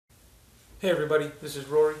Hey everybody, this is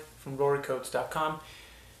Rory from RoryCodes.com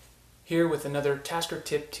here with another Tasker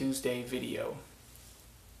Tip Tuesday video.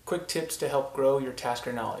 Quick tips to help grow your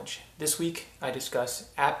Tasker knowledge. This week I discuss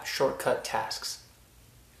app shortcut tasks.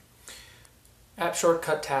 App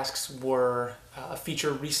shortcut tasks were a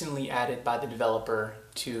feature recently added by the developer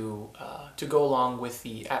to go along with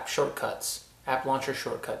the app launcher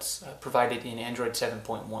shortcuts provided in Android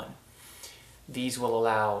 7.1. These will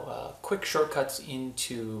allow quick shortcuts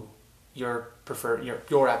into your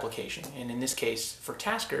application, and in this case for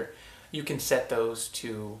Tasker you can set those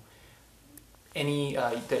to any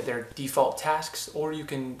their default tasks, or you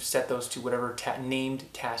can set those to whatever named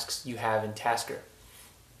tasks you have in Tasker.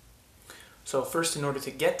 So first, in order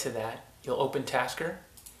to get to that, you'll open Tasker,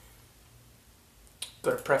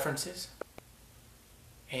 go to Preferences,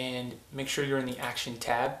 and make sure you're in the Action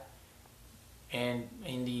tab, and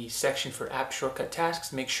in the section for App Shortcut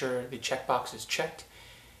Tasks make sure the checkbox is checked.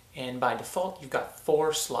 And by default, you've got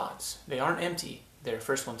 4 slots. They aren't empty. They're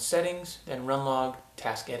first one Settings, then Run Log,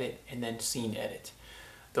 Task Edit, and then Scene Edit.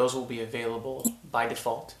 Those will be available by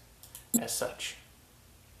default as such.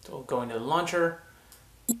 So we'll go into the launcher,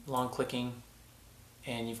 long clicking,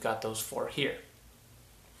 and you've got those 4 here.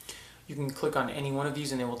 You can click on any one of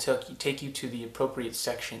these and it will take you to the appropriate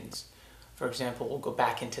sections. For example, we'll go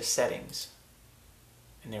back into Settings,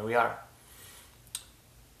 and there we are.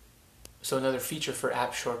 So another feature for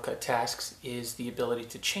app shortcut tasks is the ability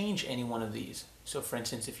to change any one of these. So for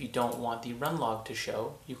instance, if you don't want the run log to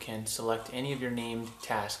show, you can select any of your named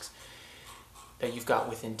tasks that you've got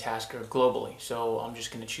within Tasker globally. So I'm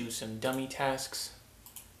just going to choose some dummy tasks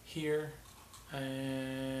here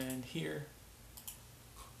and here,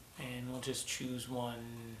 and we'll just choose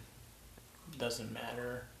one, doesn't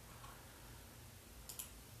matter,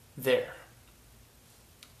 there.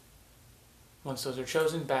 Once those are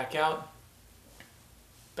chosen, back out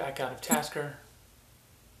of Tasker,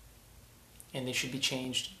 and they should be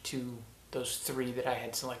changed to those 3 that I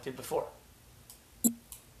had selected before.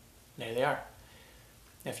 There they are.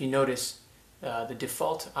 Now if you notice, the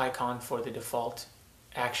default icon for the default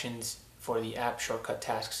actions for the app shortcut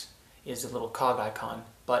tasks is a little cog icon,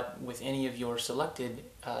 but with any of your selected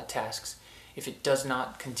tasks, if it does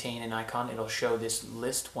not contain an icon, it'll show this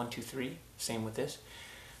list 1, 2, 3, same with this.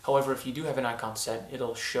 However, if you do have an icon set,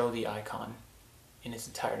 it'll show the icon in its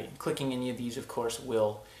entirety. Clicking any of these, of course,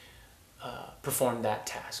 will perform that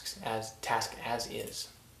task as is.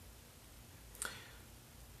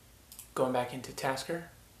 Going back into Tasker,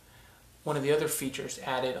 one of the other features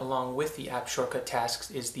added along with the app shortcut tasks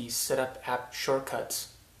is the Setup App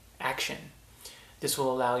Shortcuts action. This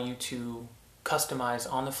will allow you to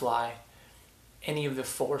customize on the fly any of the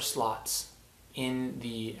 4 slots in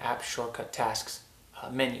the app shortcut tasks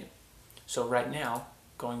menu. So right now,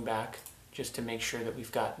 going back just to make sure that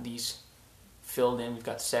we've got these filled in, we've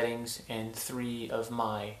got settings and 3 of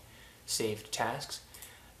my saved tasks.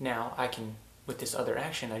 Now I can, with this other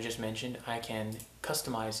action I just mentioned, I can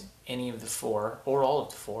customize any of the 4 or all of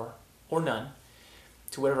the 4 or none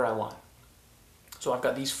to whatever I want. So I've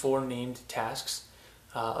got these 4 named tasks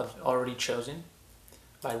already chosen.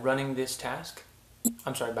 By running this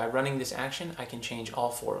by running this action, I can change all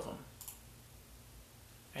 4 of them.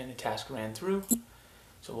 And the task ran through,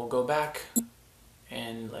 so we'll go back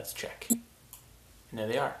and let's check, and there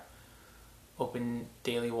they are. Open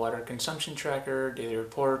daily water consumption tracker, daily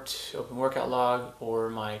report, open workout log, or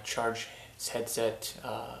my charge headset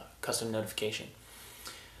custom notification.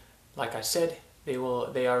 Like I said,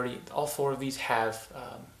 all 4 of these have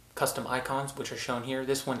custom icons, which are shown here.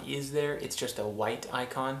 This one is there, it's just a white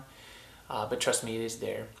icon, but trust me, it is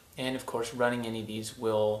there. And of course, running any of these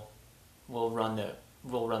will run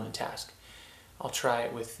the task. I'll try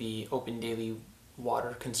it with the Open Daily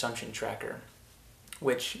Water Consumption Tracker,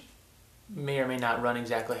 which may or may not run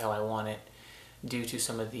exactly how I want it due to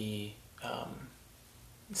some of the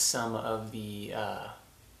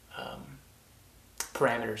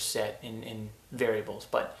parameters set in variables,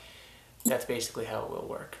 but that's basically how it will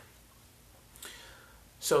work.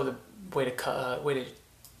 So the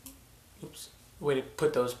way to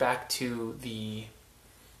put those back to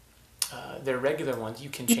their regular ones, you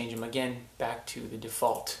can change them again back to the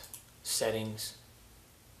default settings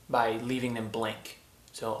by leaving them blank.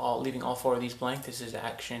 So leaving all 4 of these blank, this is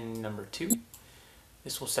action number 2.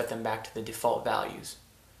 This will set them back to the default values.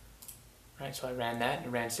 Right, so I ran that, it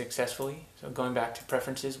ran successfully. So going back to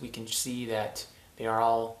Preferences, we can see that they are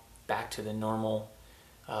all back to the normal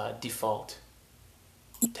default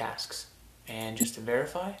tasks. And just to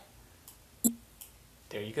verify,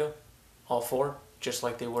 there you go. All 4, just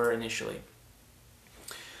like they were initially.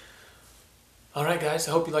 Alright guys,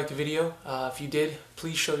 I hope you liked the video. If you did,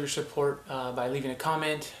 please show your support by leaving a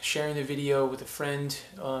comment, sharing the video with a friend,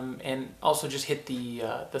 and also just hit the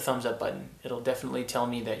thumbs up button. It'll definitely tell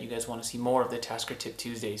me that you guys want to see more of the Tasker Tip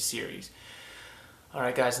Tuesdays series.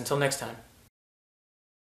 Alright guys, until next time.